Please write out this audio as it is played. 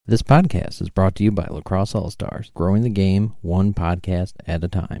This podcast is brought to you by Lacrosse All-Stars, growing the game one podcast at a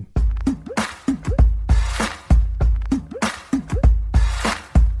time.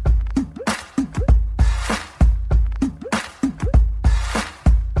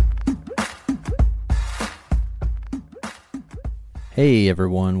 Hey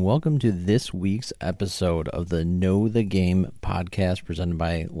everyone, welcome to this week's episode of the Know the Game podcast presented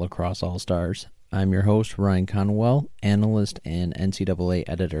by Lacrosse All-Stars. I'm your host, Ryan Conwell, analyst and NCAA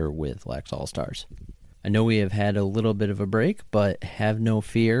editor with Lax All-Stars. I know we have had a little bit of a break, but have no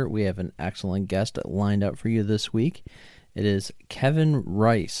fear. We have an excellent guest lined up for you this week. It is Kevin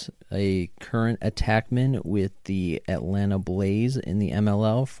Rice, a current attackman with the Atlanta Blaze in the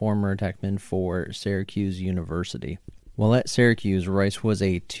MLL, former attackman for Syracuse University. While at Syracuse, Rice was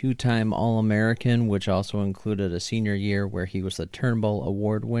a two-time All-American, which also included a senior year where he was the Turnbull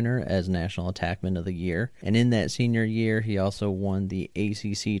Award winner as National Attackman of the Year. And in that senior year, he also won the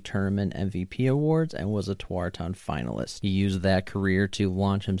ACC Tournament MVP Awards and was a Tewaaraton finalist. He used that career to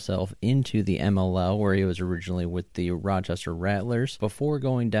launch himself into the MLL, where he was originally with the Rochester Rattlers, before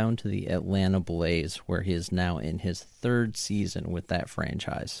going down to the Atlanta Blaze, where he is now in his third season with that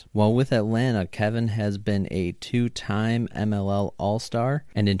franchise. While with Atlanta, Kevin has been a two-time MLL All-Star,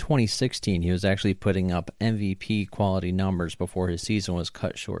 and in 2016 he was actually putting up MVP quality numbers before his season was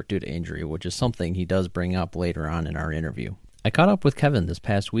cut short due to injury, which is something he does bring up later on in our interview. I caught up with Kevin this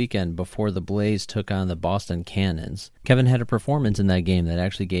past weekend before the Blaze took on the Boston Cannons. Kevin had a performance in that game that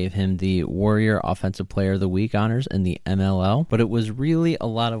actually gave him the Warrior Offensive Player of the Week honors in the MLL, but it was really a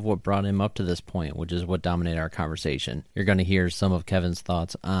lot of what brought him up to this point, which is what dominated our conversation. You're going to hear some of Kevin's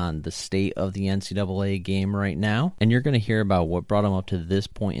thoughts on the state of the NCAA game right now, and you're going to hear about what brought him up to this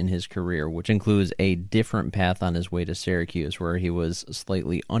point in his career, which includes a different path on his way to Syracuse, where he was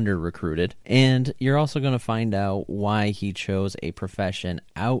slightly under-recruited, and you're also going to find out why he chose a profession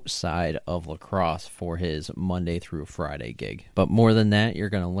outside of lacrosse for his Monday through Friday gig. But more than that, you're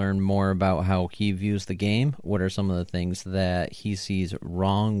going to learn more about how he views the game, what are some of the things that he sees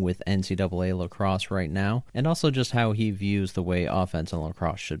wrong with NCAA lacrosse right now, and also just how he views the way offense and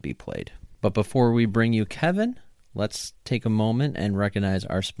lacrosse should be played. But before we bring you Kevin, let's take a moment and recognize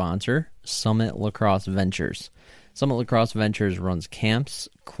our sponsor, Summit Lacrosse Ventures. Summit Lacrosse Ventures runs camps,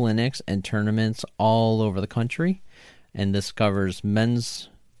 clinics, and tournaments all over the country. And this covers men's,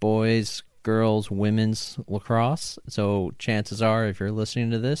 boys, girls, women's lacrosse. So chances are, if you're listening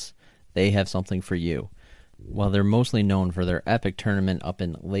to this, they have something for you. While they're mostly known for their epic tournament up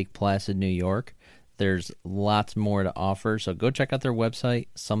in Lake Placid, New York, there's lots more to offer. So go check out their website,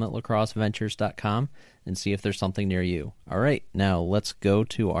 summitlacrosseventures.com, and see if there's something near you. All right, now let's go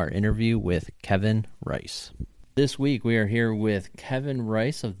to our interview with Kevin Rice. This week, we are here with Kevin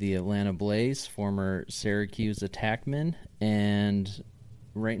Rice of the Atlanta Blaze, former Syracuse attackman, and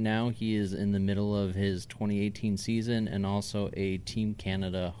right now he is in the middle of his 2018 season and also a Team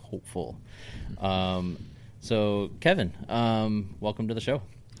Canada hopeful. So, Kevin, welcome to the show.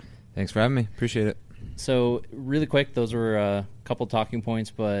 Thanks for having me. Appreciate it. So, really quick, those were a couple talking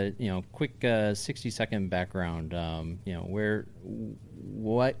points, but quick 60-second background.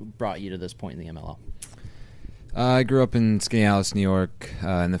 What brought you to this point in the MLL? I grew up in Skaneateles, New York,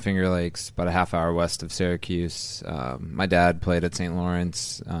 in the Finger Lakes, about a half hour west of Syracuse. My dad played at St.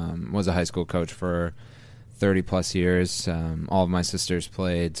 Lawrence, was a high school coach for 30-plus years. All of my sisters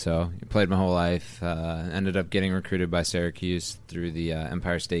played, so I played my whole life. Ended up getting recruited by Syracuse through the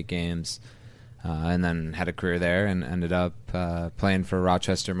Empire State Games, and then had a career there and ended up playing for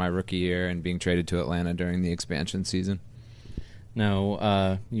Rochester my rookie year and being traded to Atlanta during the expansion season.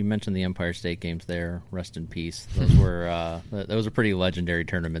 Now, you mentioned the Empire State Games there. Rest in peace. Those were that was a pretty legendary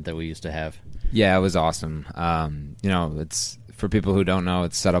tournament that we used to have. Yeah, it was awesome. It's for people who don't know,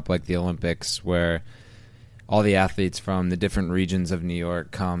 it's set up like the Olympics, where all the athletes from the different regions of New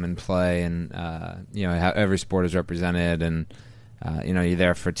York come and play, and every sport is represented, and you're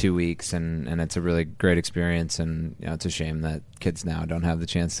there for 2 weeks, and it's a really great experience. And it's a shame that kids now don't have the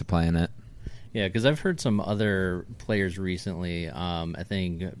chance to play in it. Yeah, because I've heard some other players recently. I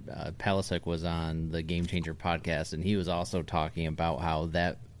think Palasek was on the Game Changer podcast, and he was also talking about how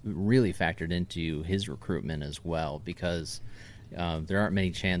that really factored into his recruitment as well, because there aren't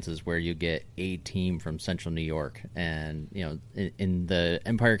many chances where you get a team from Central New York. And, in the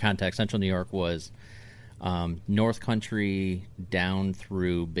Empire context, Central New York was North Country down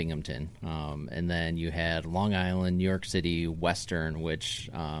through Binghamton. And then you had Long Island, New York City, Western, which,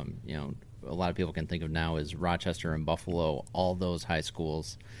 a lot of people can think of now as Rochester and Buffalo, all those high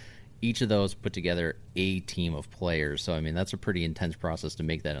schools. Each of those put together a team of players. So, that's a pretty intense process to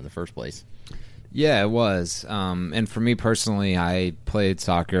make that in the first place. Yeah, it was. And for me personally, I played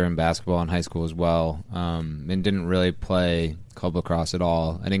soccer and basketball in high school as well, and didn't really play club lacrosse at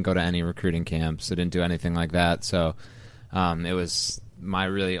all. I didn't go to any recruiting camps. I didn't do anything like that. So it was my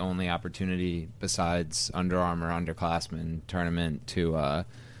really only opportunity besides Under Armour underclassmen tournament to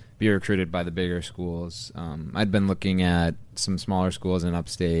be recruited by the bigger schools. I'd been looking at some smaller schools in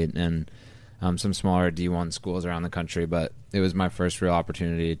upstate and some smaller D1 schools around the country, but it was my first real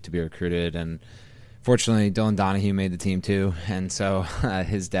opportunity to be recruited. And fortunately, Dylan Donahue made the team too, and so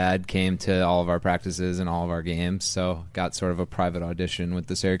his dad came to all of our practices and all of our games, so got sort of a private audition with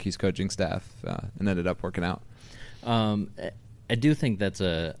the Syracuse coaching staff and ended up working out. I do think that's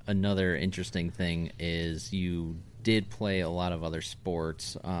another interesting thing is you did play a lot of other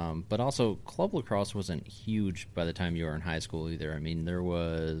sports, but also club lacrosse wasn't huge by the time you were in high school either. I mean, there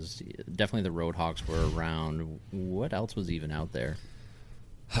was definitely the Roadhawks were around. What else was even out there?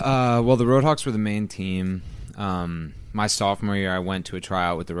 Well, the Roadhawks were the main team. My sophomore year, I went to a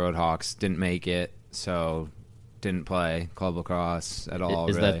tryout with the Roadhawks, didn't make it, so didn't play club lacrosse at all.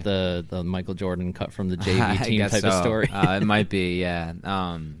 Is really. that the Michael Jordan cut from the JV team type of story? It might be, yeah.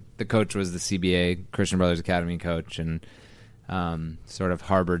 The coach was the CBA, Christian Brothers Academy coach, and sort of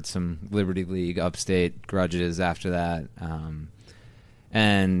harbored some Liberty League upstate grudges after that.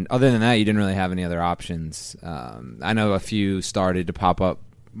 And other than that, you didn't really have any other options. I know a few started to pop up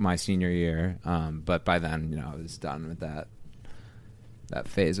my senior year, but by then, I was done with that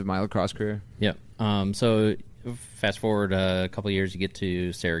phase of my lacrosse career. Yep. So fast forward a couple of years, you get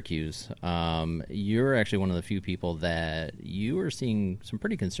to Syracuse. You're actually one of the few people that you were seeing some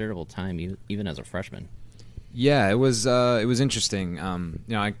pretty considerable time, even as a freshman. Yeah, it was interesting.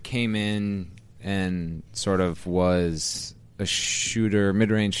 I came in and sort of was a shooter,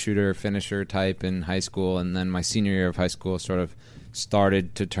 mid-range shooter, finisher type in high school, and then my senior year of high school sort of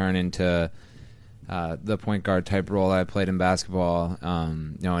started to turn into the point guard type role that I played in basketball.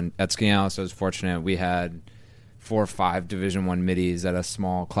 And at Skaneateles, I was fortunate. We had 4 or 5 Division I middies at a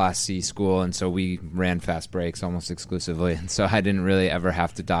small Class C school, and so we ran fast breaks almost exclusively. And so I didn't really ever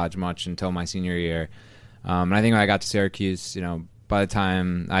have to dodge much until my senior year. And I think when I got to Syracuse, by the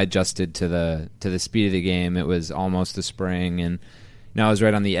time I adjusted to the speed of the game, it was almost the spring, and I was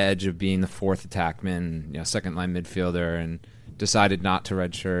right on the edge of being the fourth attackman, second line midfielder, and decided not to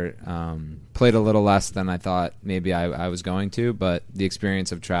redshirt. Played a little less than I thought maybe I was going to, but the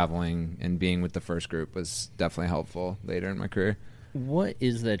experience of traveling and being with the first group was definitely helpful later in my career. What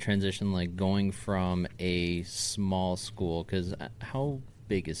is that transition like going from a small school? Because how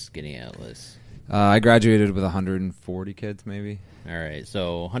big is Skaneateles? I graduated with 140 kids, maybe. All right,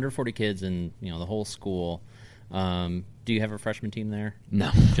 so 140 kids in the whole school. Do you have a freshman team there?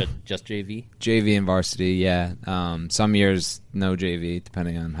 No, just JV. JV and varsity, yeah. Some years no JV,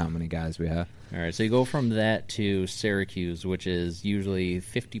 depending on how many guys we have. All right, so you go from that to Syracuse, which is usually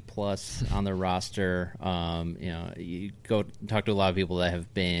 50 plus on the roster. You go talk to a lot of people that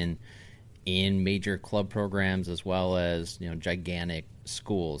have been in major club programs as well as gigantic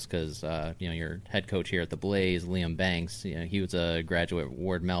schools, because your head coach here at the Blaze, Liam Banks, he was a graduate at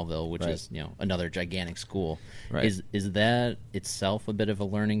Ward Melville, which is another gigantic school. Right. Is that itself a bit of a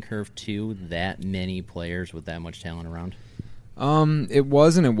learning curve too? That many players with that much talent around? It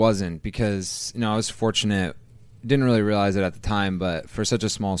was and it wasn't, because I was fortunate. Didn't really realize it at the time, but for such a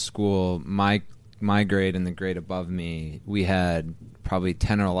small school, my grade and the grade above me, we had probably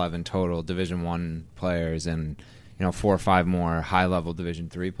 10 or 11 total Division I players, and 4 or 5 more high-level Division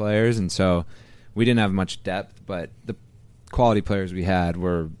III players, and so we didn't have much depth, but the quality players we had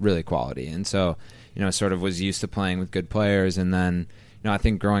were really quality, and so sort of was used to playing with good players. And then I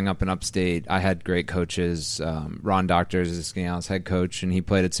think growing up in upstate, I had great coaches. Ron Doctors is Skaneateles head coach, and he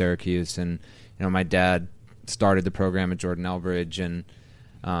played at Syracuse, and my dad started the program at Jordan Elbridge, and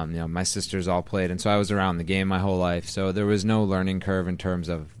my sisters all played, and so I was around the game my whole life. So there was no learning curve in terms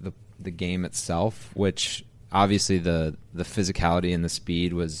of the game itself, which obviously the physicality and the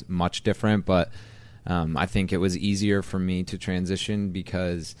speed was much different, but I think it was easier for me to transition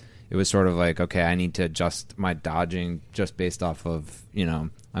because it was sort of like, okay, I need to adjust my dodging just based off of,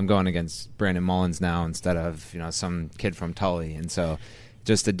 I'm going against Brandon Mullins now instead of, some kid from Tully. And so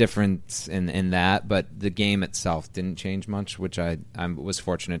just a difference in that, but the game itself didn't change much, which I was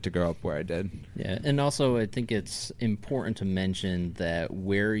fortunate to grow up where I did. Yeah, and also I think it's important to mention that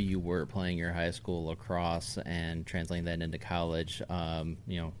where you were playing your high school lacrosse and translating that into college, one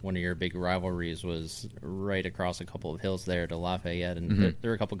of your big rivalries was right across a couple of hills there to Lafayette, and there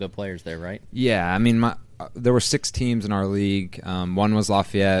were a couple good players there, right? Yeah, I mean, there were 6 teams in our league. One was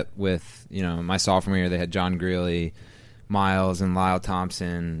Lafayette with, my sophomore year, they had John Greeley. Miles and Lyle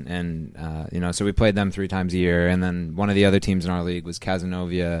Thompson, and so we played them 3 times a year. And then one of the other teams in our league was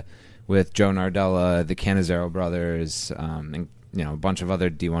Cazenovia with Joe Nardella, the Cannizzaro brothers, and a bunch of other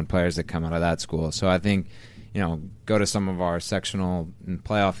D1 players that come out of that school. So I think go to some of our sectional and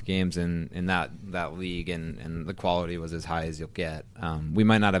playoff games in that league, and the quality was as high as you'll get. We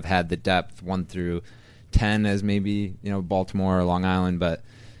might not have had the depth 1 through 10 as maybe Baltimore or Long Island, but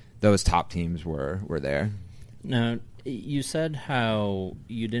those top teams were there. Now, you said how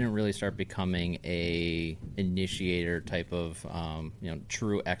you didn't really start becoming a initiator type of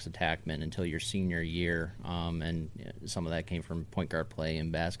true ex-attackman until your senior year, and some of that came from point guard play in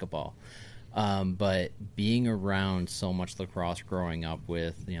basketball. But being around so much lacrosse growing up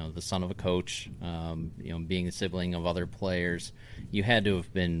with the son of a coach, being a sibling of other players, you had to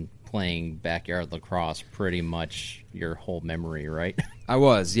have been playing backyard lacrosse pretty much your whole memory, right? I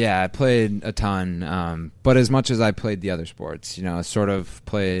was, yeah. I played a ton, but as much as I played the other sports, I sort of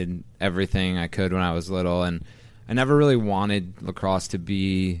played everything I could when I was little, and I never really wanted lacrosse to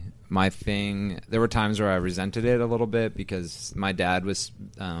be my thing. There were times where I resented it a little bit because my dad was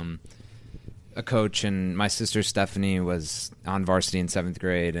a coach, and my sister Stephanie was on varsity in 7th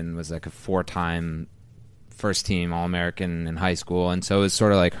grade and was like a 4-time first team All-American in high school, and so it was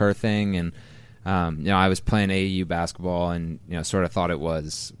sort of like her thing. And I was playing AAU basketball, and sort of thought it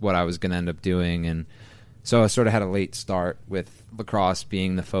was what I was going to end up doing, and so I sort of had a late start with lacrosse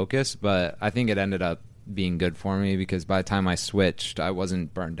being the focus. But I think it ended up being good for me because by the time I switched, I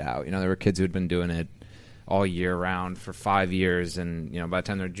wasn't burned out. There were kids who had been doing it all year round for 5 years, and by the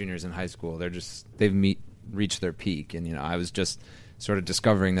time they're juniors in high school, they've reached their peak, and I was just sort of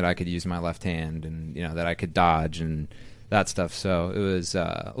discovering that I could use my left hand, and that I could dodge and that stuff. So it was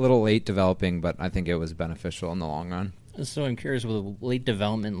a little late developing, but I think it was beneficial in the long run. So I'm curious, with late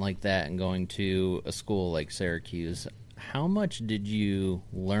development like that and going to a school like Syracuse, how much did you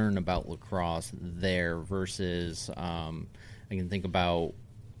learn about lacrosse there versus I can think about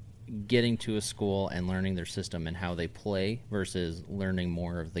getting to a school and learning their system and how they play versus learning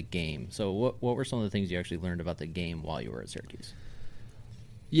more of the game. So what were some of the things you actually learned about the game while you were at Syracuse?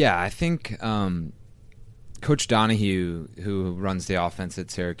 Yeah, I think Coach Donahue, who runs the offense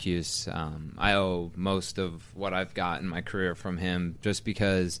at Syracuse, I owe most of what I've got in my career from him, just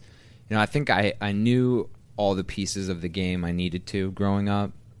because I think I knew all the pieces of the game I needed to growing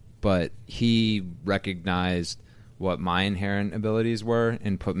up, but he recognized what my inherent abilities were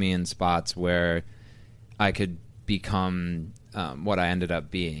and put me in spots where I could become what I ended up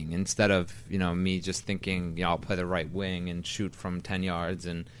being, instead of me just thinking I'll play the right wing and shoot from 10 yards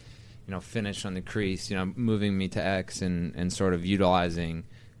and finish on the crease, moving me to X and sort of utilizing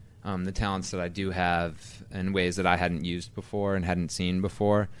the talents that I do have in ways that I hadn't used before and hadn't seen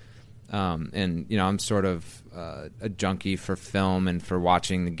before. And I'm sort of a junkie for film and for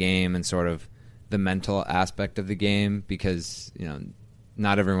watching the game and sort of the mental aspect of the game, because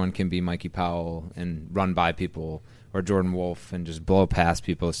not everyone can be Mikey Powell and run by people, or Jordan Wolfe and just blow past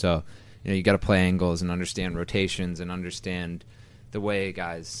people. So you got to play angles and understand rotations and understand the way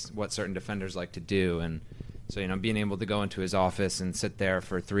what certain defenders like to do. And so being able to go into his office and sit there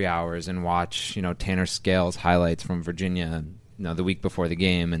for 3 hours and watch Tanner Scales highlights from Virginia the week before the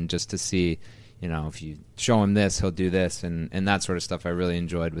game, and just to see if you show him this, he'll do this, and that sort of stuff I really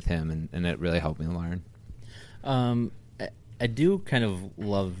enjoyed with him, and it really helped me learn. I do kind of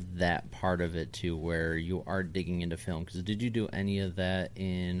love that part of it, too, where you are digging into film. Because did you do any of that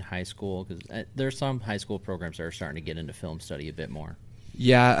in high school? Because there's some high school programs that are starting to get into film study a bit more.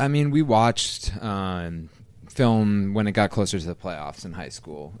 Yeah, I mean, we watched film when it got closer to the playoffs in high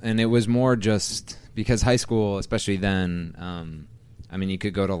school. And it was more just because high school, especially then, you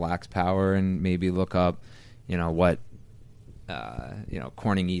could go to Lax Power and maybe look up, what,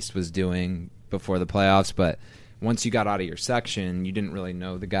 Corning East was doing before the playoffs. But once you got out of your section, you didn't really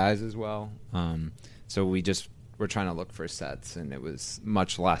know the guys as well. So we just were trying to look for sets, and it was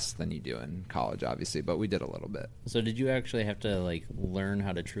much less than you do in college, obviously, but we did a little bit. So did you actually have to learn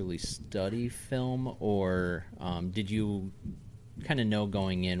how to truly study film, or did you kind of know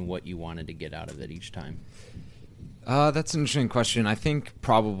going in what you wanted to get out of it each time? That's an interesting question. I think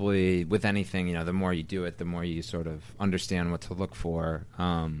probably with anything, the more you do it, the more you sort of understand what to look for.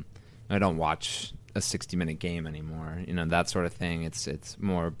 I don't watch a 60-minute game anymore, that sort of thing. It's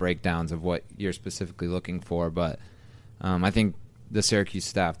more breakdowns of what you're specifically looking for. But I think the Syracuse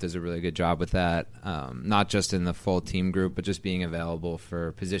staff does a really good job with that, not just in the full team group, but just being available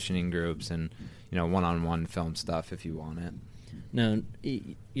for positioning groups and one-on-one film stuff if you want it. Now,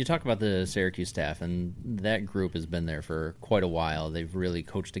 you talk about the Syracuse staff, and that group has been there for quite a while. They've really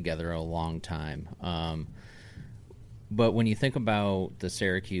coached together a long time. But when you think about the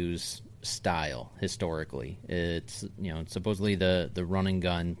Syracuse style historically, it's supposedly the run and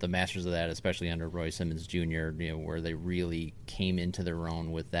gun, the masters of that, especially under Roy Simmons Jr., where they really came into their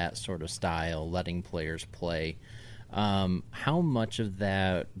own with that sort of style, letting players play. How much of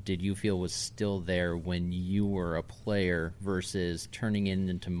that did you feel was still there when you were a player versus turning it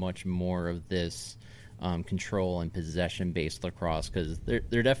into much more of this control and possession-based lacrosse? Because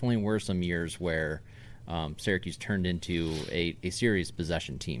there definitely were some years where Syracuse turned into a serious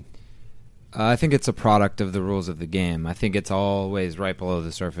possession team. I think it's a product of the rules of the game. I think it's always right below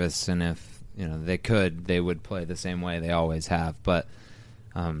the surface, and if they would play the same way they always have. But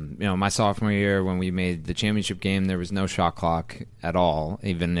my sophomore year when we made the championship game, there was no shot clock at all,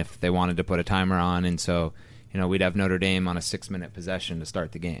 even if they wanted to put a timer on. And so, we'd have Notre Dame on a 6-minute possession to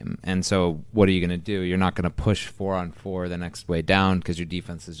start the game. And so what are you going to do? You're not going to push 4-on-4 the next way down because your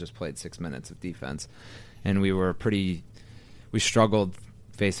defense has just played 6 minutes of defense. And we struggled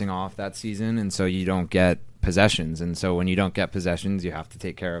facing off that season, and so you don't get possessions. And so when you don't get possessions, you have to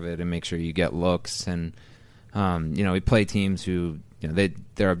take care of it and make sure you get looks. And, we play teams who,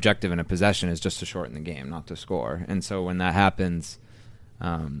 their objective in a possession is just to shorten the game, not to score. And so when that happens,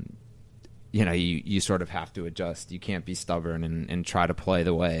 you sort of have to adjust. You can't be stubborn and try to play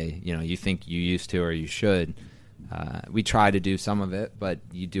the way, you think you used to or you should. We try to do some of it, but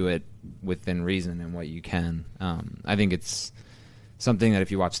you do it within reason and what you can. I think it's something that if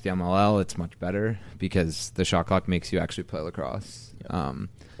you watch the MLL, it's much better because the shot clock makes you actually play lacrosse. Yep.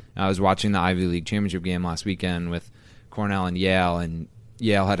 I was watching the Ivy League championship game last weekend with Cornell and Yale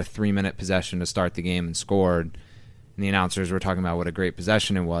had a 3-minute possession to start the game and scored. And the announcers were talking about what a great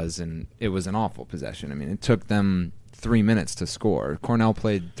possession it was, and it was an awful possession. I mean, it took them 3 minutes to score. Cornell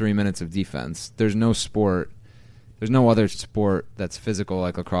played 3 minutes of defense. There's no other sport that's physical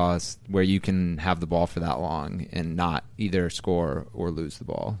like lacrosse where you can have the ball for that long and not either score or lose the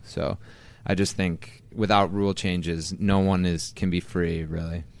ball. So I just think without rule changes, no one can be free,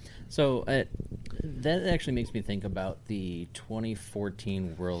 really. So that actually makes me think about the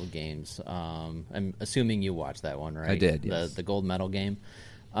 2014 World Games. I'm assuming you watched that one, right? I did, yes. The gold medal game.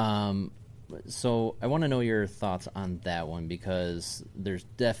 So I want to know your thoughts on that one because there's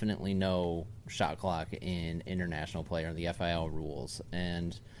definitely no shot clock in international play or the FIL rules.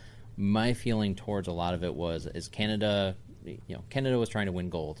 And my feeling towards a lot of it was Canada was trying to win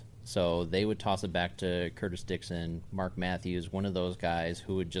gold. So they would toss it back to Curtis Dixon, Mark Matthews, one of those guys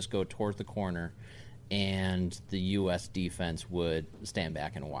who would just go towards the corner, and the U.S. defense would stand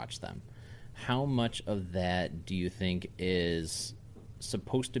back and watch them. How much of that do you think is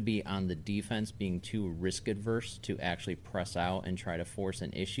supposed to be on the defense being too risk adverse to actually press out and try to force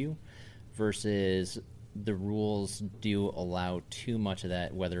an issue versus the rules do allow too much of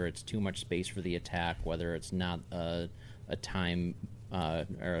that, whether it's too much space for the attack, whether it's not a time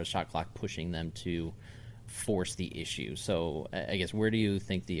or a shot clock pushing them to force the issue. So I guess where do you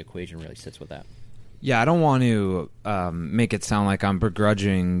think the equation really sits with that? Yeah, I don't want to make it sound like I'm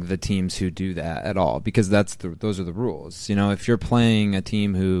begrudging the teams who do that at all, because those are the rules. If you're playing a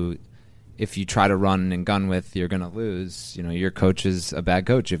team who, if you try to run and gun with, you're going to lose. Your coach is a bad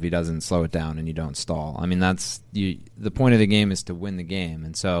coach if he doesn't slow it down and you don't stall. I mean, the point of the game is to win the game.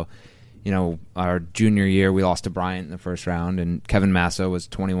 And so, our junior year, we lost to Bryant in the first round, and Kevin Massa was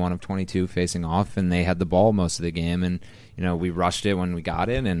 21 of 22 facing off, and they had the ball most of the game. And, we rushed it when we got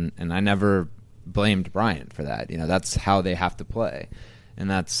it, and I never blamed Bryant for that. That's how they have to play, and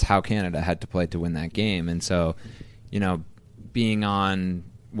that's how Canada had to play to win that game. And so, being on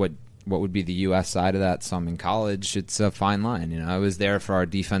what would be the U.S. side of that, some in college, it's a fine line. I was there for our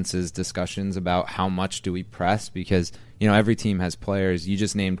defense's discussions about how much do we press, because every team has players. You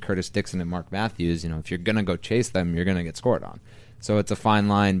just named Curtis Dixon and Mark Matthews. If you're going to go chase them, you're going to get scored on. So it's a fine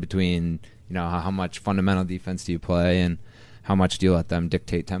line between how much fundamental defense do you play and how much do you let them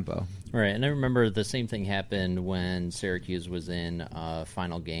dictate tempo. Right, and I remember the same thing happened when Syracuse was in a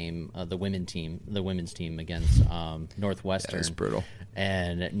final game, the women's team against Northwestern. Yeah, it was brutal.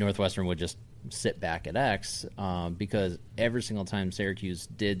 And Northwestern would just sit back at X because every single time Syracuse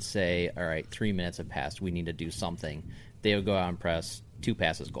did say, all right, 3 minutes have passed, we need to do something, they would go out and press 2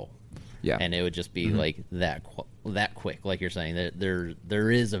 passes goal. Yeah, and it would just be like that quick, like you're saying. That there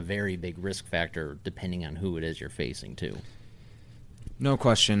is a very big risk factor depending on who it is you're facing too. No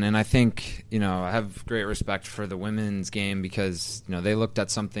question, and I think I have great respect for the women's game because they looked at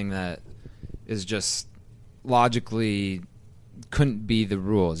something that is just logically couldn't be the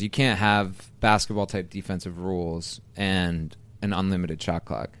rules. You can't have basketball type defensive rules and an unlimited shot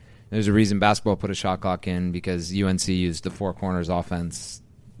clock. There's a reason basketball put a shot clock in because UNC used the 4 corners offense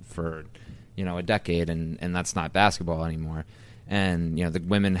for a decade, and that's not basketball anymore. And the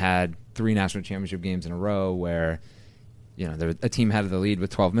women had 3 national championship games in a row where a team had the lead with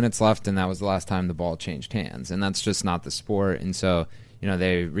 12 minutes left, and that was the last time the ball changed hands, and that's just not the sport. And so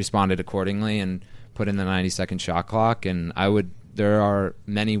they responded accordingly and put in the 90-second shot clock. And there are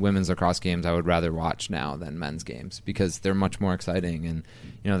many women's lacrosse games I would rather watch now than men's games because they're much more exciting, and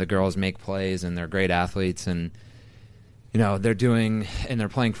the girls make plays and they're great athletes, and they're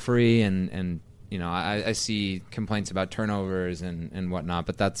playing free, and I see complaints about turnovers and whatnot,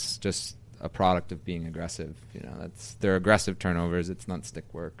 but that's just a product of being aggressive. They're aggressive turnovers. It's not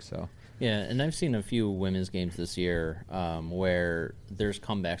stick work. So yeah, and I've seen a few women's games this year where there's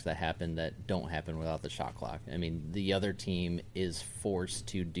comebacks that happen that don't happen without the shot clock. I mean, the other team is forced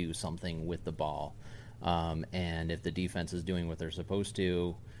to do something with the ball, and if the defense is doing what they're supposed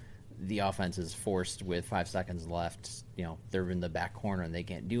to, the offense is forced with 5 seconds left. They're in the back corner and they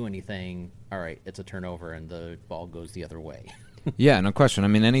can't do anything. All right, it's a turnover and the ball goes the other way. Yeah, no question. I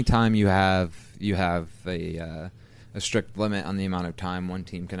mean, anytime you have a strict limit on the amount of time one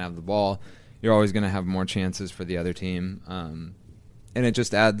team can have the ball, you're always going to have more chances for the other team, and it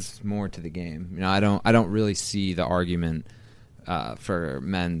just adds more to the game. I don't really see the argument for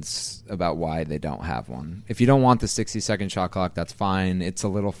men's about why they don't have one. If you don't want the 60-second shot clock, that's fine. It's a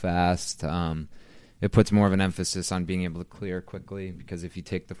little fast. It puts more of an emphasis on being able to clear quickly, because if you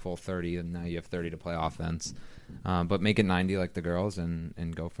take the full 30, then now you have 30 to play offense. But make it 90 like the girls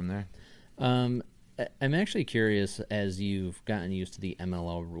and go from there. I'm actually curious, as you've gotten used to the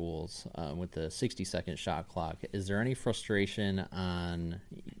MLL rules with the 60-second shot clock, is there any frustration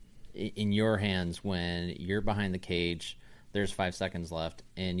in your hands when you're behind the cage, there's 5 seconds left,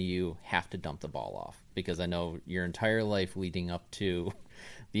 and you have to dump the ball off? Because I know your entire life leading up to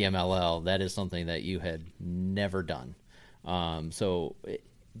the MLL, that is something that you had never done. So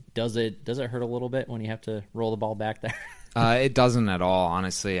does it hurt a little bit when you have to roll the ball back there? It doesn't at all,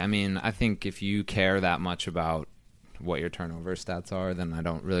 honestly. I mean, I think if you care that much about what your turnover stats are, then I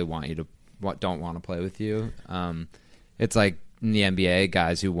don't really want you to don't want to play with you. It's like in the NBA,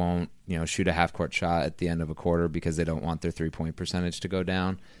 guys who won't shoot a half-court shot at the end of a quarter because they don't want their three-point percentage to go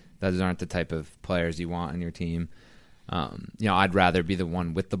down. Those aren't the type of players you want on your team. I'd rather be the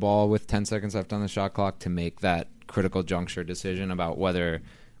one with the ball with 10 seconds left on the shot clock to make that critical juncture decision about whether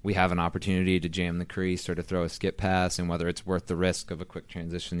we have an opportunity to jam the crease or to throw a skip pass, and whether it's worth the risk of a quick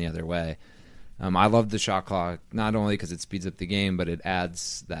transition the other way. I love the shot clock, not only because it speeds up the game, but it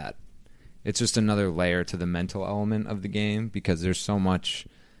adds that. It's just another layer to the mental element of the game, because there's so much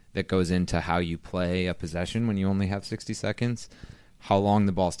that goes into how you play a possession when you only have 60 seconds. How long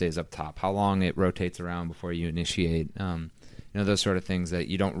the ball stays up top, how long it rotates around before you initiate. Those sort of things that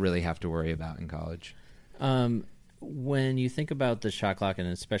you don't really have to worry about in college. When you think about the shot clock, and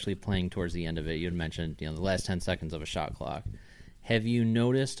especially playing towards the end of it, you had mentioned the last 10 seconds of a shot clock. Have you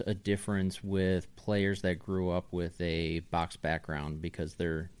noticed a difference with players that grew up with a box background, because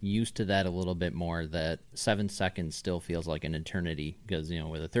they're used to that a little bit more, that 7 seconds still feels like an eternity? Because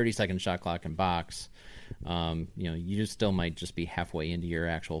with a 30-second shot clock in box, you just still might just be halfway into your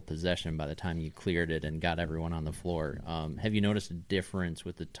actual possession by the time you cleared it and got everyone on the floor. Have you noticed a difference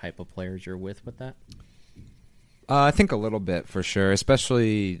with the type of players you're with that? I think a little bit, for sure,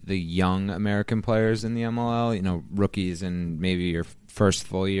 especially the young American players in the MLL, rookies and maybe your first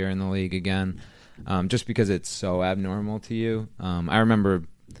full year in the league again, just because it's so abnormal to you. I remember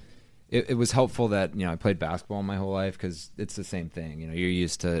it was helpful that, I played basketball my whole life, because it's the same thing. You're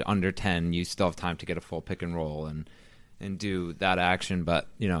used to under 10, you still have time to get a full pick and roll and do that action, but,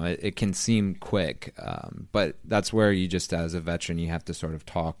 it can seem quick. But that's where you just, as a veteran, you have to sort of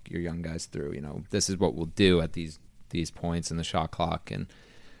talk your young guys through, this is what we'll do at these points in the shot clock. And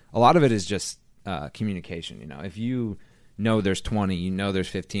a lot of it is just communication. If you know there's 20, there's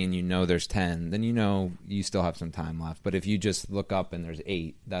 15, there's 10, then you still have some time left. But if you just look up and there's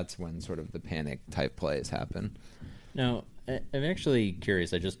 8, that's when sort of the panic type plays happen. Now, I'm actually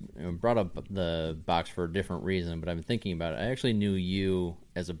curious. I just brought up the box for a different reason, but I've been thinking about it. I actually knew you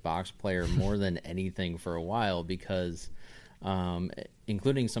as a box player more than anything for a while, because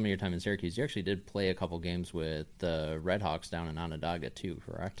including some of your time in Syracuse, you actually did play a couple games with the Redhawks down in Onondaga too,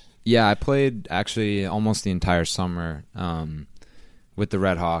 correct? Yeah, I played actually almost the entire summer with the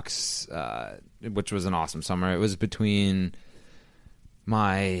Redhawks, which was an awesome summer. It was between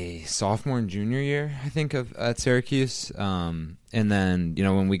my sophomore and junior year, I think, at Syracuse. And then,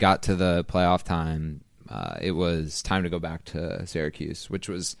 when we got to the playoff time, it was time to go back to Syracuse, which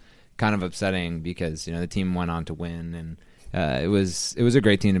was kind of upsetting because, the team went on to win. And it was a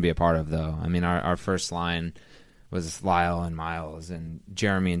great team to be a part of, though. I mean, our first line was Lyle and Miles and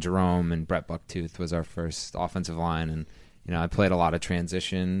Jeremy and Jerome, and Brett Bucktooth was our first offensive line. And, I played a lot of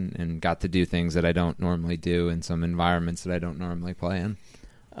transition and got to do things that I don't normally do in some environments that I don't normally play in.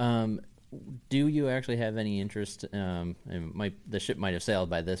 Do you actually have any interest, the ship might have sailed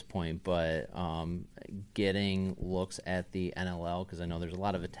by this point, but getting looks at the NLL? Because I know there's a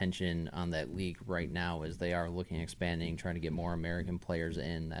lot of attention on that league right now as they are looking at expanding, trying to get more American players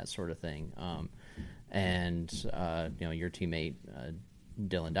in, that sort of thing. Your teammate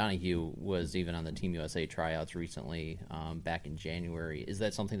Dylan Donahue was even on the Team USA tryouts recently back in January. Is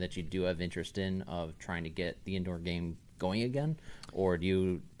that something that you do have interest in, of trying to get the indoor game going again, or do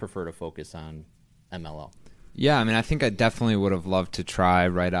you prefer to focus on MLL? Yeah, I mean, I think I definitely would have loved to try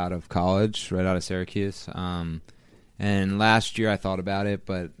right out of college, right out of Syracuse. And last year I thought about it,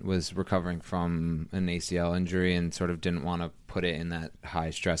 but was recovering from an ACL injury and sort of didn't want to put it in that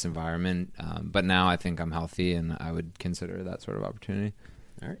high stress environment. But now I think I'm healthy and I would consider that sort of opportunity.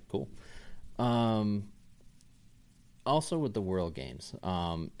 All right, cool. Also with the World Games,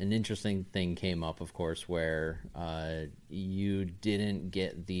 an interesting thing came up, of course, where you didn't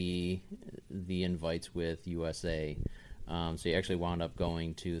get the invites with USA. So you actually wound up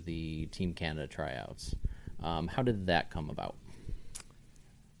going to the Team Canada tryouts. How did that come about?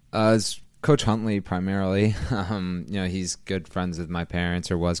 It's Coach Huntley primarily. He's good friends with my parents,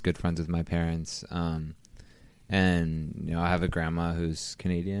 or was good friends with my parents. And I have a grandma who's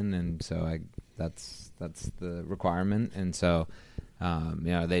Canadian, and so that's the requirement. And so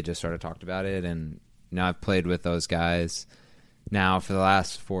they just sort of talked about it, and I've played with those guys now for the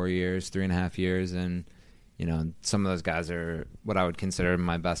last 4 years, 3.5 years, and some of those guys are what I would consider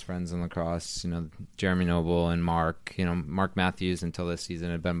my best friends in lacrosse. Jeremy Noble and Mark. Mark Matthews until this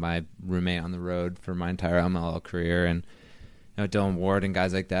season had been my roommate on the road for my entire MLL career, and Dylan Ward and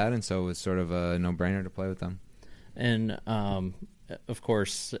guys like that. And so it was sort of a no-brainer to play with them. And of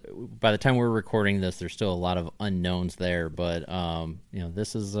course, by the time we're recording this, there's still a lot of unknowns there. But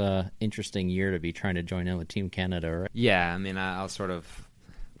this is an interesting year to be trying to join in with Team Canada, right? Yeah, I mean, I'll sort of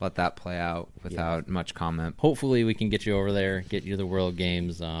let that play out without much comment. Hopefully we can get you over there, get you to the World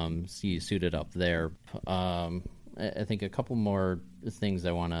Games, see you suited up there. I think a couple more things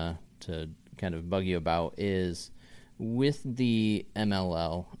I want to kind of bug you about is with the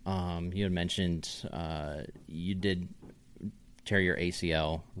MLL. You had mentioned you did tear your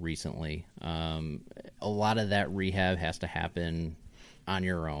ACL recently. A lot of that rehab has to happen on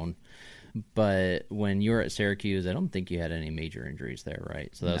your own. But when you were at Syracuse, I don't think you had any major injuries there,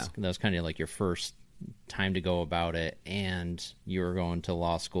 right? So that was kind of like your first time to go about it, and you were going to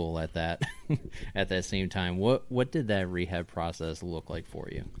law school at that at that same time. What did that rehab process look like for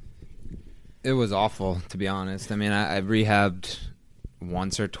you? It was awful, to be honest. I mean, I rehabbed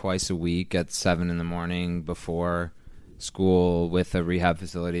once or twice a week at 7 a.m. before school with a rehab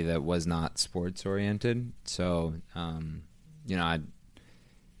facility that was not sports oriented. So,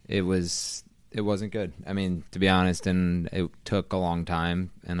 it wasn't good. I mean, to be honest, and it took a long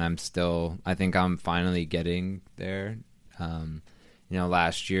time, and I think I'm finally getting there.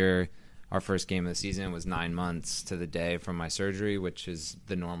 Last year, our first game of the season was 9 months to the day from my surgery, which is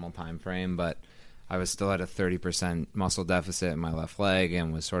the normal time frame, but I was still at a 30% muscle deficit in my left leg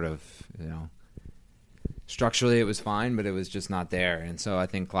and was sort of, structurally it was fine, but it was just not there. And so I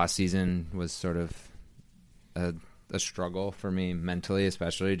think last season was sort of a struggle for me mentally,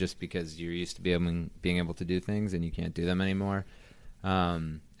 especially just because you're used to being able to do things and you can't do them anymore.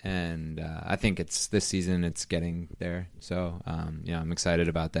 I think this season it's getting there. So, I'm excited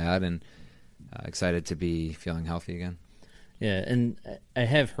about that and excited to be feeling healthy again. Yeah, and I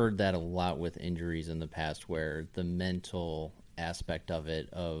have heard that a lot with injuries in the past, where the mental aspect of it,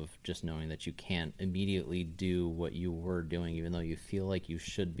 of just knowing that you can't immediately do what you were doing, even though you feel like you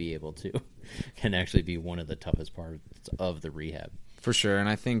should be able to, can actually be one of the toughest parts of the rehab. For sure, and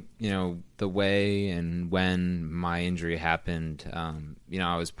I think, the way and when my injury happened,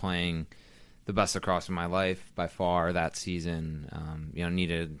 I was playing the best lacrosse of my life by far that season.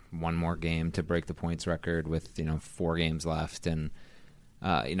 Needed one more game to break the points record with 4 games left, and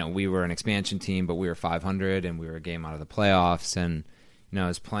we were an expansion team, but we were 500 and we were a game out of the playoffs. And I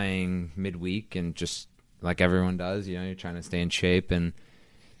was playing midweek, and just like everyone does, you're trying to stay in shape, and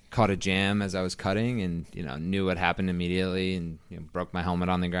caught a jam as I was cutting, and knew what happened immediately, and broke my helmet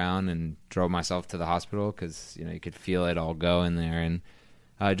on the ground and drove myself to the hospital because you could feel it all go in there. And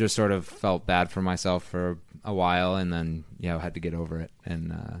I just sort of felt bad for myself for a while, and then had to get over it.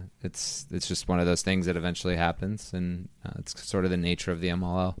 And it's just one of those things that eventually happens, and it's sort of the nature of the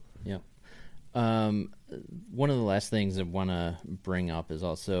MLL. Yeah. one of the last things I want to bring up is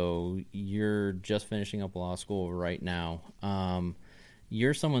also you're just finishing up law school right now.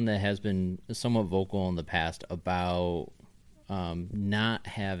 You're someone that has been somewhat vocal in the past about not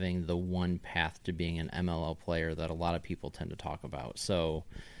having the one path to being an MLL player that a lot of people tend to talk about. So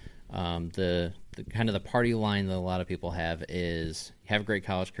the kind of the party line that a lot of people have is have a great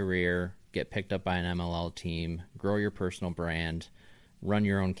college career, get picked up by an MLL team, grow your personal brand, run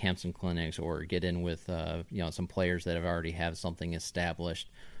your own camps and clinics, or get in with some players that have already have something established.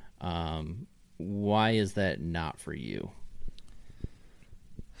 Why is that not for you?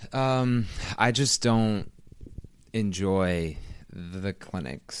 I just don't enjoy the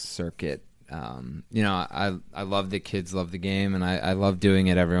clinic circuit. I love the kids, love the game, and I love doing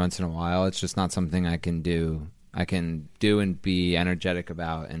it every once in a while. It's just not something I can do. I can do and be energetic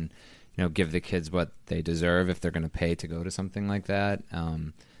about, and give the kids what they deserve if they're going to pay to go to something like that.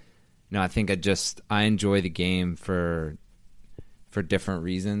 I think I enjoy the game for different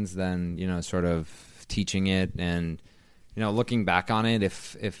reasons than sort of teaching it. And looking back on it,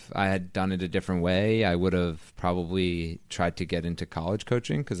 if I had done it a different way, I would have probably tried to get into college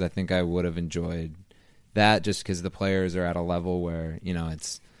coaching, because I think I would have enjoyed that, just because the players are at a level where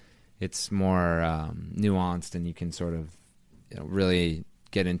it's more nuanced, and you can sort of really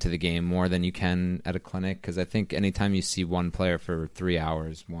get into the game more than you can at a clinic. Because I think anytime you see one player for 3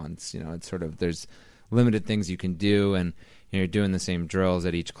 hours once, it's sort of, there's limited things you can do, and you're doing the same drills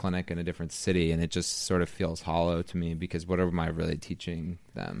at each clinic in a different city, and it just sort of feels hollow to me, because what am I really teaching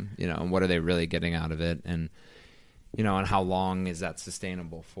them, and what are they really getting out of it, and and how long is that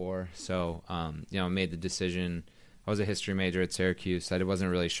sustainable for? So I made the decision. I was a history major at Syracuse. I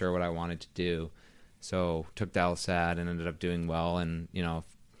wasn't really sure what I wanted to do, so took the LSAT and ended up doing well. And if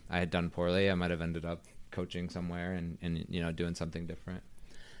I had done poorly, I might have ended up coaching somewhere and doing something different.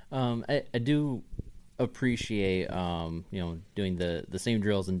 I do appreciate doing the same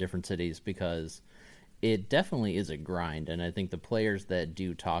drills in different cities, because it definitely is a grind, and I think the players that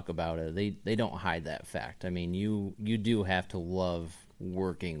do talk about it, they don't hide that fact. I mean, you do have to love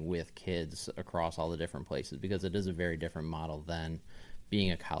working with kids across all the different places, because it is a very different model than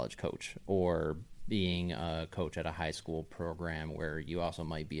being a college coach or being a coach at a high school program where you also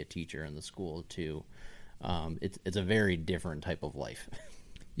might be a teacher in the school too. It's a very different type of life.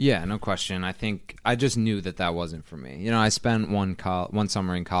 Yeah, no question. I think I just knew that wasn't for me. I spent one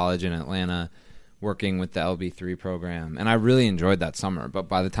summer in college in Atlanta working with the LB3 program, and I really enjoyed that summer. But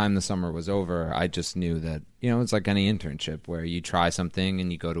by the time the summer was over, I just knew that, it's like any internship where you try something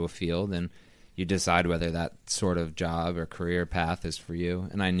and you go to a field and you decide whether that sort of job or career path is for you.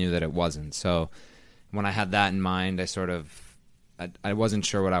 And I knew that it wasn't. So when I had that in mind, I wasn't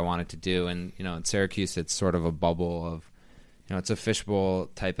sure what I wanted to do. And, at Syracuse, it's sort of a bubble of, it's a fishbowl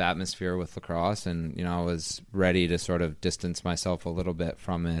type atmosphere with lacrosse, and I was ready to sort of distance myself a little bit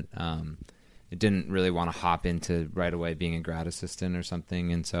from it. I didn't really want to hop into right away being a grad assistant or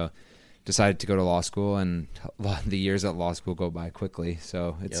something, and so decided to go to law school. And the years at law school go by quickly,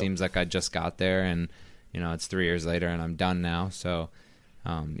 so it seems like I just got there, and it's 3 years later and I'm done now. So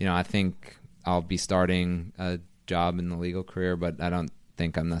I think I'll be starting a job in the legal career, but I don't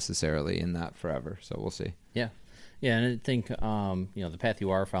think I'm necessarily in that forever, so we'll see. Yeah, and I think the path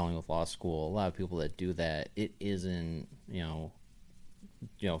you are following with law school, a lot of people that do that, it isn't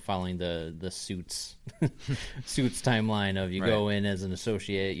following the suits timeline of you go in as an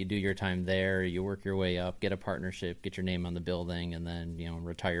associate, you do your time there, you work your way up, get a partnership, get your name on the building, and then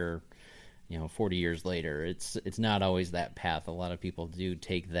retire 40 years later. It's not always that path. A lot of people do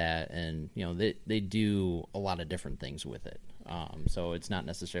take that, and they do a lot of different things with it. So it's not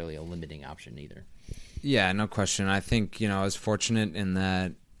necessarily a limiting option either. Yeah, no question. I think, I was fortunate in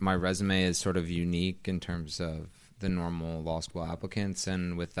that my resume is sort of unique in terms of the normal law school applicants,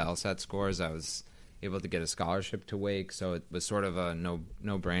 and with the LSAT scores, I was able to get a scholarship to Wake, so it was sort of a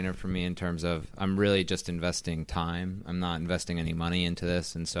no-brainer for me in terms of I'm really just investing time. I'm not investing any money into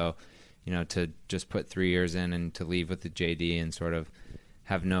this, and so, to just put 3 years in and to leave with the JD and sort of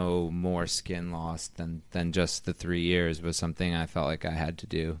have no more skin lost than just the 3 years was something I felt like I had to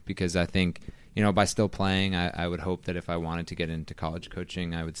do, because I think, by still playing, I would hope that if I wanted to get into college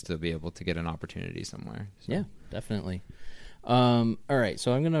coaching, I would still be able to get an opportunity somewhere. So. Yeah, definitely. All right,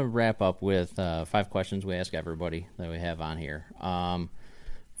 so I'm going to wrap up with 5 questions we ask everybody that we have on here.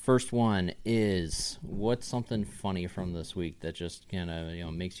 First one is, what's something funny from this week that just kind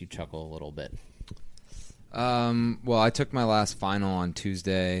of makes you chuckle a little bit? Well, I took my last final on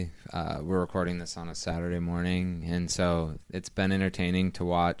Tuesday. We're recording this on a Saturday morning, and so it's been entertaining to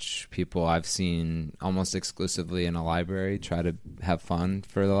watch people I've seen almost exclusively in a library try to have fun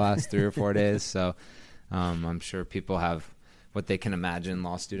for the last 3 or 4 days. So I'm sure people have what they can imagine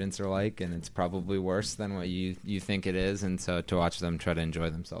law students are like, and it's probably worse than what you think it is. And so to watch them try to enjoy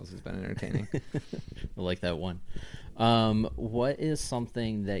themselves has been entertaining. I like that one. What is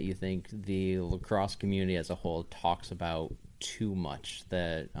something that you think the lacrosse community as a whole talks about too much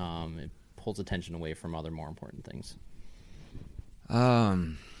that it pulls attention away from other more important things?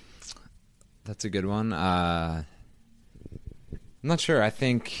 That's a good one. I'm not sure. I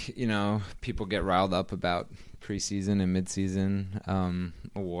think, people get riled up about preseason and midseason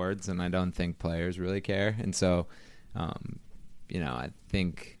awards, and I don't think players really care. And so, I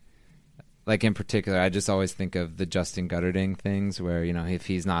think, like in particular, I just always think of the Justin Gutterding things where, if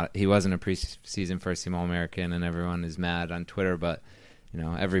he wasn't a preseason first team All-American and everyone is mad on Twitter, but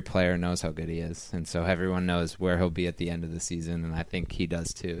every player knows how good he is, and so everyone knows where he'll be at the end of the season, and I think he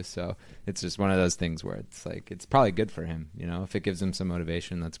does too. So it's just one of those things where it's like it's probably good for him. If it gives him some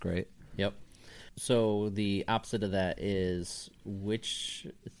motivation, that's great. Yep. So the opposite of that is, which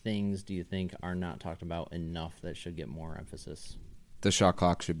things do you think are not talked about enough that should get more emphasis? The shot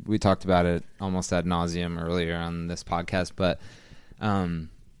clock should. We talked about it almost ad nauseum earlier on this podcast, but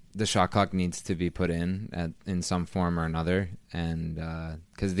the shot clock needs to be put in some form or another, and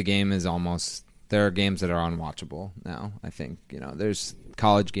because the game is there are games that are unwatchable now. I think there's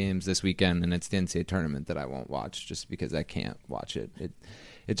college games this weekend, and it's the NCAA tournament that I won't watch just because I can't watch it.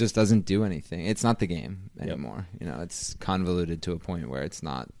 It just doesn't do anything. It's not the game anymore. Yep. It's convoluted to a point where it's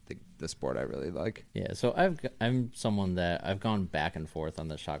not the sport I really like. Yeah, so I'm someone that I've gone back and forth on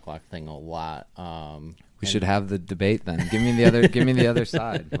the shot clock thing a lot. We should have the debate then. Give me the other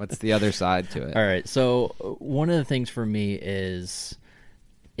side. What's the other side to it? All right. So one of the things for me is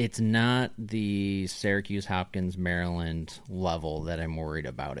it's not the Syracuse, Hopkins, Maryland level that I'm worried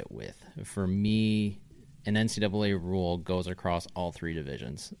about it with. For me, an NCAA rule goes across all three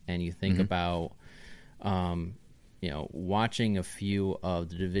divisions, and you think about watching a few of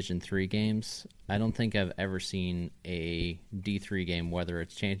the Division III games. I don't think I've ever seen a D3 game, whether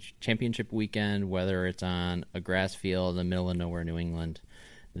it's championship weekend, whether it's on a grass field in the middle of nowhere, New England,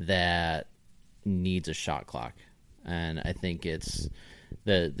 that needs a shot clock. And I think it's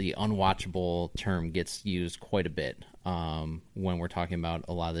the unwatchable term gets used quite a bit when we're talking about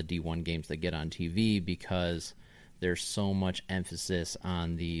a lot of the D1 games that get on TV, because there's so much emphasis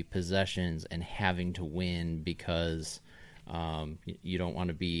on the possessions and having to win because you don't want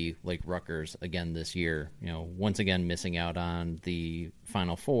to be like Rutgers again this year. Once again missing out on the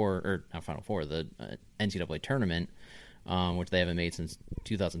Final Four, or not Final Four, the NCAA tournament, which they haven't made since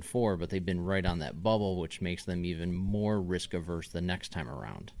 2004, but they've been right on that bubble, which makes them even more risk averse the next time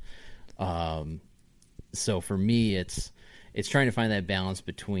around. So for me, it's trying to find that balance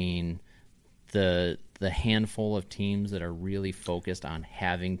between the handful of teams that are really focused on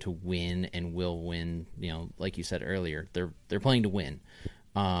having to win and will win. Like you said earlier, they're playing to win,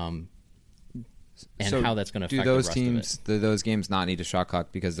 and so how that's going to affect do those the rest teams, of it. do those games not need a shot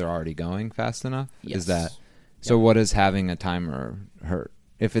clock because they're already going fast enough? Yes. Is that so? What does having a timer hurt?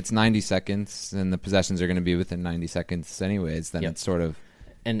 If it's 90 seconds and the possessions are going to be within 90 seconds anyways, then it's sort of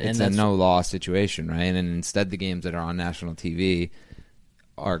it's a no-loss situation, right? And instead, the games that are on national TV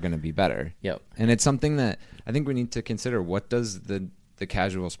are going to be better. Yep. And it's something that I think we need to consider. What does the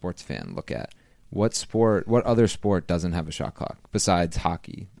casual sports fan look at? What other sport doesn't have a shot clock besides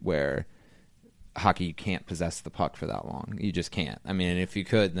hockey, where hockey you can't possess the puck for that long? You just can't. I mean, if you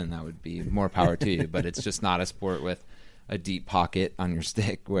could, then that would be more power to you, but it's just not a sport with a deep pocket on your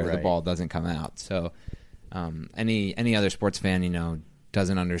stick where the ball doesn't come out. So any other sports fan,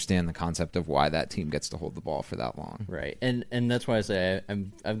 doesn't understand the concept of why that team gets to hold the ball for that long. Right. And that's why I say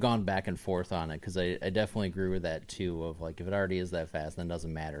I've gone back and forth on it, because I definitely agree with that too, of like, if it already is that fast, then it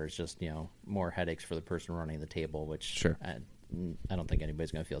doesn't matter. It's just, more headaches for the person running the table, which sure. I don't think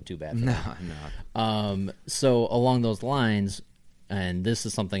anybody's going to feel too bad for No. So along those lines, and this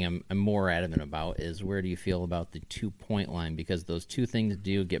is something I'm more adamant about, is where do you feel about the 2-point line? Because those two things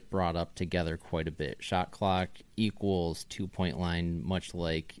do get brought up together quite a bit. Shot clock equals 2-point line, much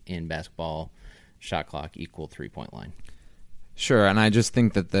like in basketball, shot clock equal 3-point line. Sure, and I just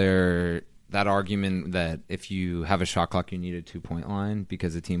think that that argument that if you have a shot clock, you need a 2-point line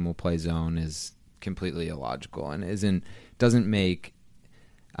because a team will play zone is completely illogical and doesn't make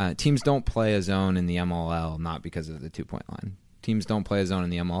teams don't play a zone in the MLL not because of the 2-point line. Teams don't play a zone in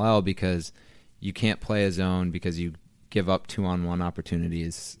the MLL because you can't play a zone because you give up 2-on-1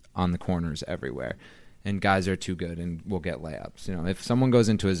 opportunities on the corners everywhere, and guys are too good and will get layups. If someone goes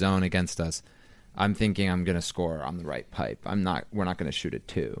into a zone against us, I'm thinking I'm going to score on the right pipe. We're not going to shoot it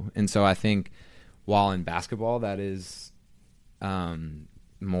too. And so I think while in basketball that is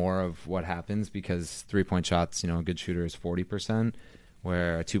more of what happens because 3-point shots, a good shooter is 40%,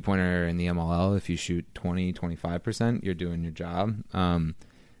 where a 2-pointer in the MLL, if you shoot 20-25%, you're doing your job.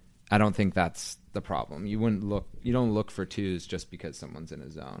 I don't think that's the problem. You don't look for twos just because someone's in a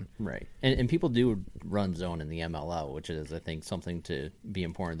zone. Right. And people do run zone in the MLL, which is, I think, something to be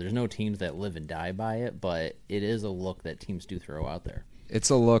important. There's no teams that live and die by it, but it is a look that teams do throw out there. It's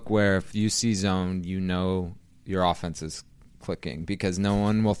a look where if you see zone, your offense is clicking because no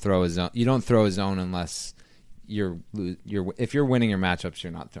one will throw a zone. You don't throw a zone unless if you're winning your matchups,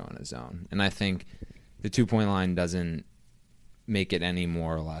 you're not throwing a zone. And I think the 2-point line doesn't make it any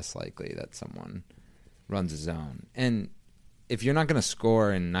more or less likely that someone runs a zone. And if you're not going to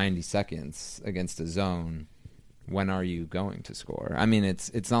score in 90 seconds against a zone, when are you going to score? I mean,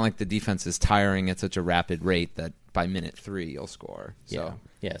 it's not like the defense is tiring at such a rapid rate that by minute 3 you'll score. So.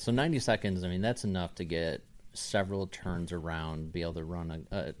 Yeah. So 90 seconds, I mean, that's enough to get several turns around, be able to run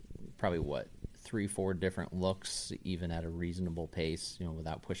probably 3-4 different looks, even at a reasonable pace,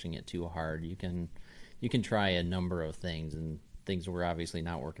 without pushing it too hard. You can try a number of things, and things were obviously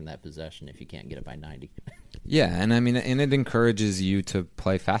not working that possession if you can't get it by 90. Yeah, and I mean, and it encourages you to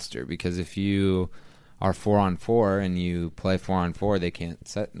play faster because if you are 4-on-4 and you play 4-on-4, they can't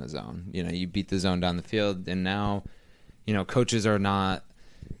set in a zone. You beat the zone down the field, and now, coaches are not.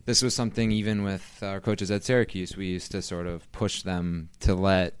 This was something even with our coaches at Syracuse, we used to sort of push them to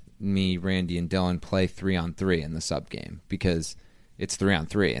let me, Randy, and Dylan play 3-on-3 in the sub game because it's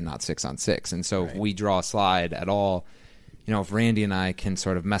 3-on-3 and not 6-on-6. And so if we draw a slide at all, if Randy and I can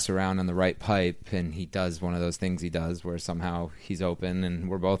sort of mess around on the right pipe and he does one of those things he does where somehow he's open and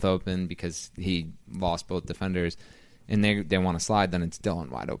we're both open because he lost both defenders and they want to slide, then it's Dylan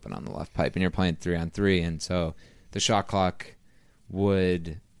wide open on the left pipe and you're playing 3-on-3. And so the shot clock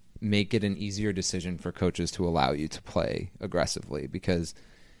would make it an easier decision for coaches to allow you to play aggressively because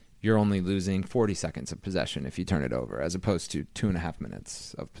you're only losing 40 seconds of possession if you turn it over, as opposed to 2.5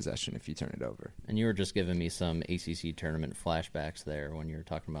 minutes of possession if you turn it over. And you were just giving me some ACC tournament flashbacks there when you were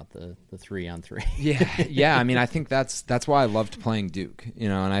talking about the 3-on-3. Yeah. I mean, I think that's why I loved playing Duke,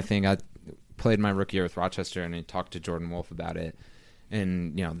 and I think I played my rookie year with Rochester, and I talked to Jordan Wolf about it,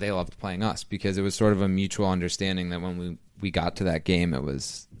 and they loved playing us because it was sort of a mutual understanding that when we got to that game, it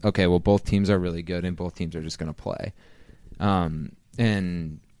was okay. Well, both teams are really good, and both teams are just going to play,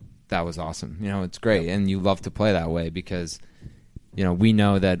 and that was awesome. It's great. And you love to play that way because, we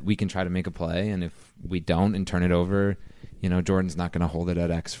know that we can try to make a play. And if we don't and turn it over, Jordan's not going to hold it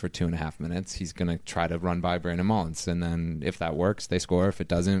at X for 2.5 minutes. He's going to try to run by Brandon Mullins. And then if that works, they score. If it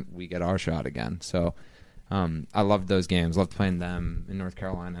doesn't, we get our shot again. So I loved those games. Loved playing them in North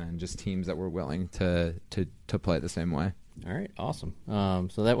Carolina and just teams that were willing to play the same way. All right, awesome.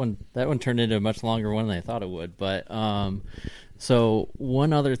 So that one turned into a much longer one than I thought it would. But so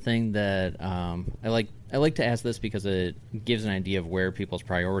one other thing that I like to ask this because it gives an idea of where people's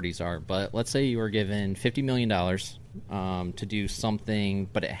priorities are. But let's say you were given $50 million to do something,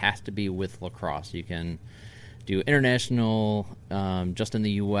 but it has to be with lacrosse. You can do international, just in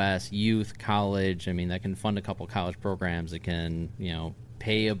the U.S., youth, college. I mean, that can fund a couple college programs. It can,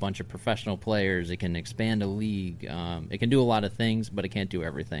 pay a bunch of professional players. It can expand a league. It can do a lot of things, but it can't do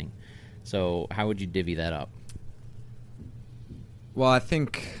everything. So how would you divvy that up? Well, I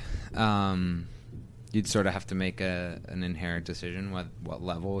think you'd sort of have to make an inherent decision what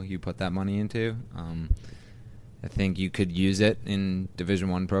level you put that money into. I think you could use it in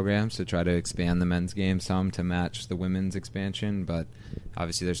Division I programs to try to expand the men's game some to match the women's expansion, but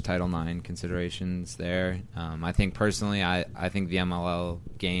obviously there's Title IX considerations there. I think personally, I think the MLL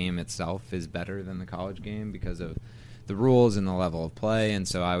game itself is better than the college game because of the rules and the level of play, and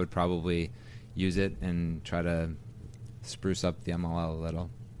so I would probably use it and try to spruce up the MLL a little.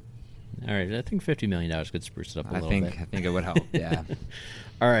 All right, I think $50 million could spruce it up a little bit. I think it would help, yeah.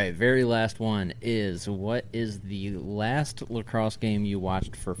 All right, very last one is, what is the last lacrosse game you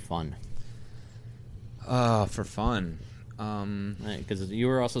watched for fun? For fun. Because you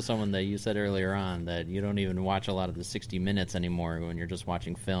were also someone that you said earlier on that you don't even watch a lot of the 60 Minutes anymore when you're just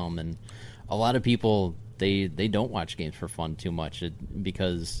watching film. And a lot of people, they don't watch games for fun too much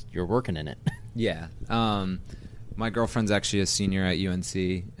because you're working in it. Yeah. My girlfriend's actually a senior at UNC,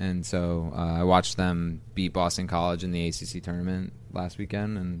 and so I watched them beat Boston College in the ACC tournament last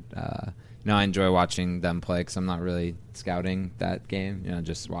weekend, and I enjoy watching them play because I'm not really scouting that game,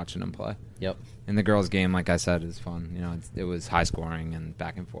 just watching them play. Yep. And the girls' game, like I said, is fun. It was high scoring and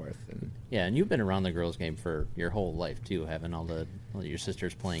back and forth. Yeah, and you've been around the girls' game for your whole life too, having all your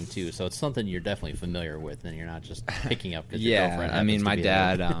sisters playing too. So it's something you're definitely familiar with, and you're not just picking up because your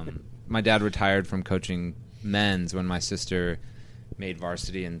girlfriend. My dad retired from coaching men's when my sister made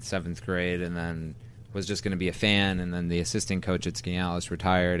varsity in 7th grade, and then was just going to be a fan. And then the assistant coach at Skaneateles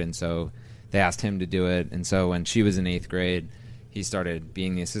retired, and so they asked him to do it. And so when she was in 8th grade, he started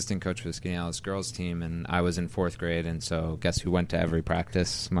being the assistant coach for the Skaneateles girls team, and I was in 4th grade. And so guess who went to every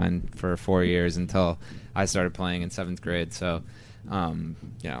practice? Mine for 4 years until I started playing in 7th grade. So,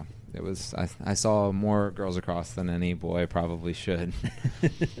 it was I saw more girls lacrosse than any boy probably should.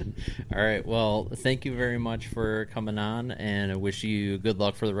 All right. Well, thank you very much for coming on, and I wish you good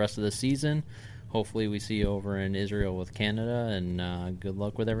luck for the rest of the season. Hopefully we see you over in Israel with Canada, and good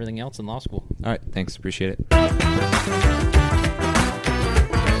luck with everything else in law school. All right. Thanks. Appreciate it.